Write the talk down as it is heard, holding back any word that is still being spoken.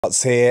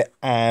Here,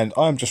 and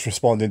I'm just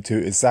responding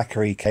to a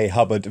Zachary K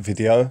Hubbard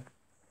video.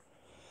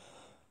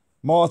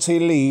 Marty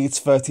Leeds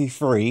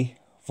 33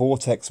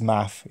 Vortex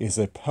Math is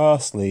a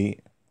personally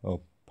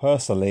of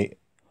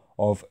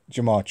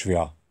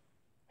gematria.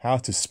 How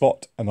to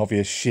spot an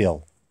obvious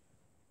shill.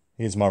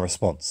 Here's my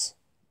response.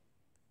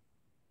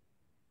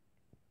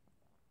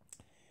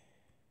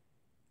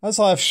 As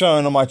I have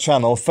shown on my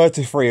channel,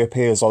 33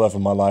 appears all over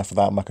my life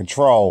without my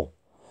control.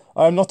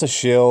 I am not a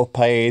shill,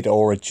 paid,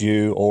 or a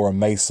Jew, or a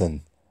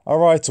mason. I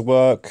ride to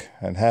work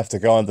and have to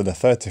go under the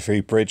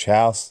 33 bridge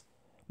house.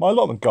 My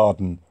allotment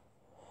garden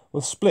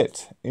was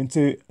split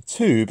into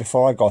two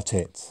before I got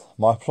it.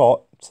 My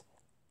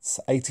plot's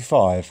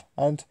 85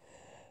 and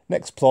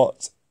next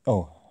plot,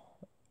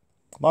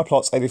 my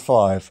plot's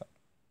 85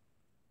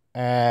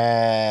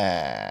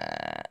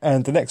 and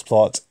the next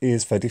plot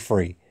is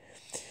 33.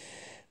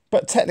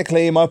 But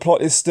technically my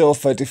plot is still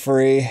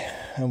 33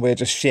 and we're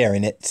just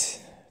sharing it.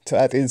 To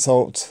add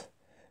insult,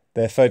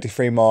 their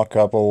 33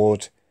 marker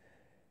board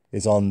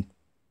is on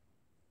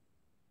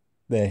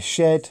their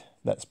shed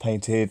that's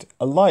painted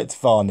a light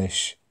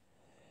varnish,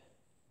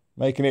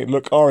 making it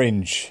look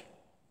orange.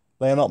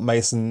 They are not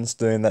masons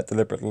doing that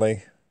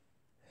deliberately.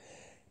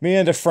 Me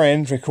and a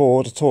friend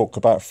record a talk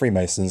about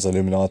Freemasons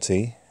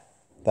Illuminati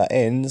that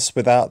ends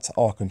without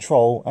our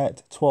control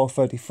at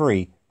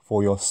 12:33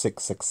 for your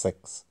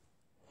 666.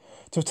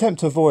 To attempt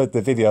to avoid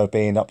the video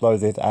being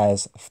uploaded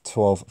as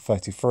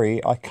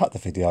 12:33, I cut the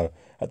video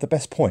at the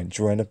best point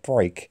during a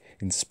break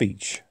in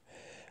speech.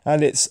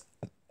 And it's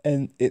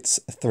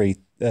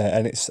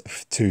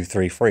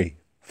 233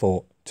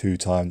 for 2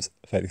 times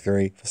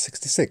 33 for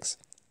 66.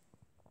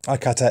 I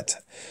cut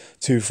at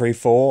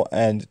 234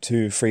 and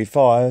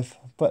 235,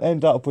 but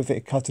end up with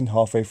it cutting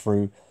halfway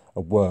through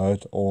a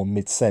word or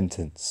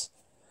mid-sentence.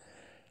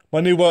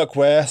 My new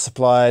workwear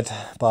supplied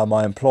by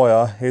my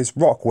employer is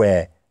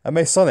Rockware, a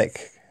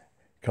Masonic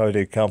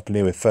coded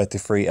company with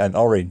 33 and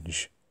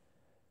orange,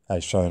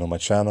 as shown on my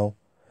channel.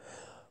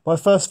 My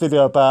first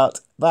video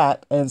about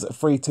that ends at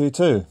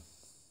 322,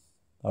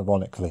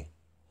 ironically.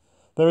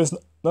 There is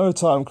no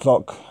time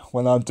clock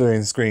when I'm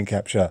doing screen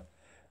capture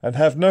and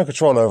have no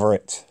control over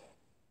it.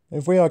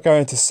 If we are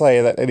going to say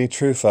that any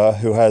truther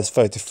who has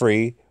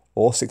 33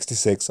 or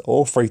 66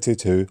 or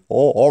 322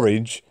 or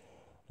orange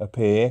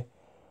appear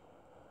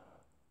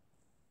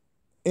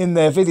in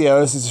their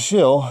videos as a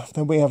shill,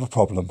 then we have a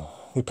problem.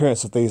 The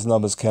appearance of these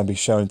numbers can be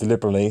shown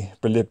deliberately.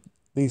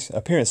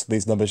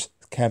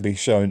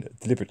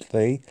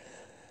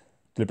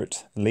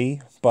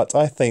 But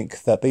I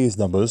think that these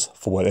numbers,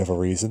 for whatever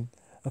reason,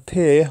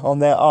 appear on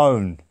their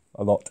own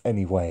a lot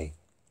anyway.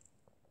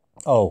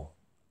 Oh,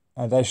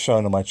 and as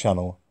shown on my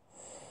channel,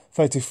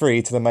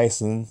 33 to the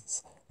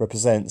Masons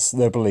represents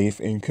their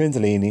belief in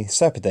Kundalini,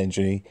 serpent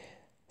energy.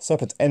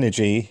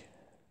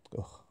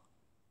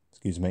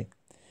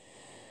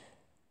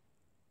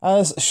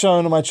 As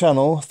shown on my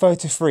channel,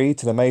 33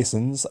 to the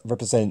Masons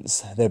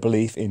represents their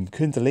belief in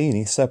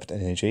Kundalini, serpent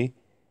energy,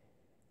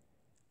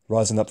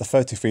 rising up the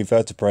 33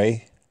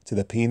 vertebrae to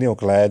the pineal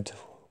gland,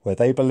 where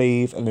they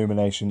believe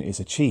illumination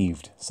is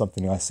achieved,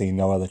 something I see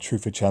no other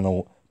truther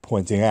channel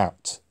pointing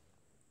out.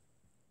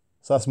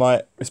 So that's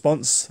my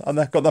response.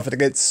 I've got nothing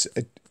against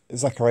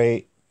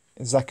Zachary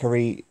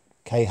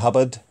K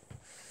Hubbard.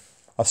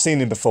 I've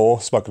seen him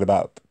before, spoken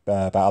about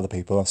other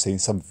people. I've seen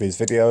some of his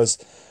videos,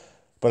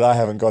 but I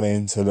haven't gone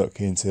in to look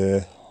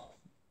into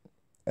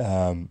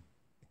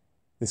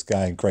this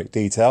guy in great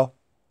detail.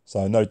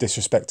 So no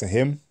disrespect to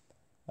him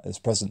at this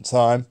present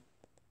time.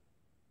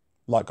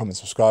 Like, comment,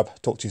 subscribe.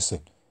 Talk to you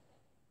soon.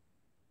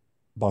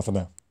 Bye for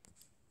now.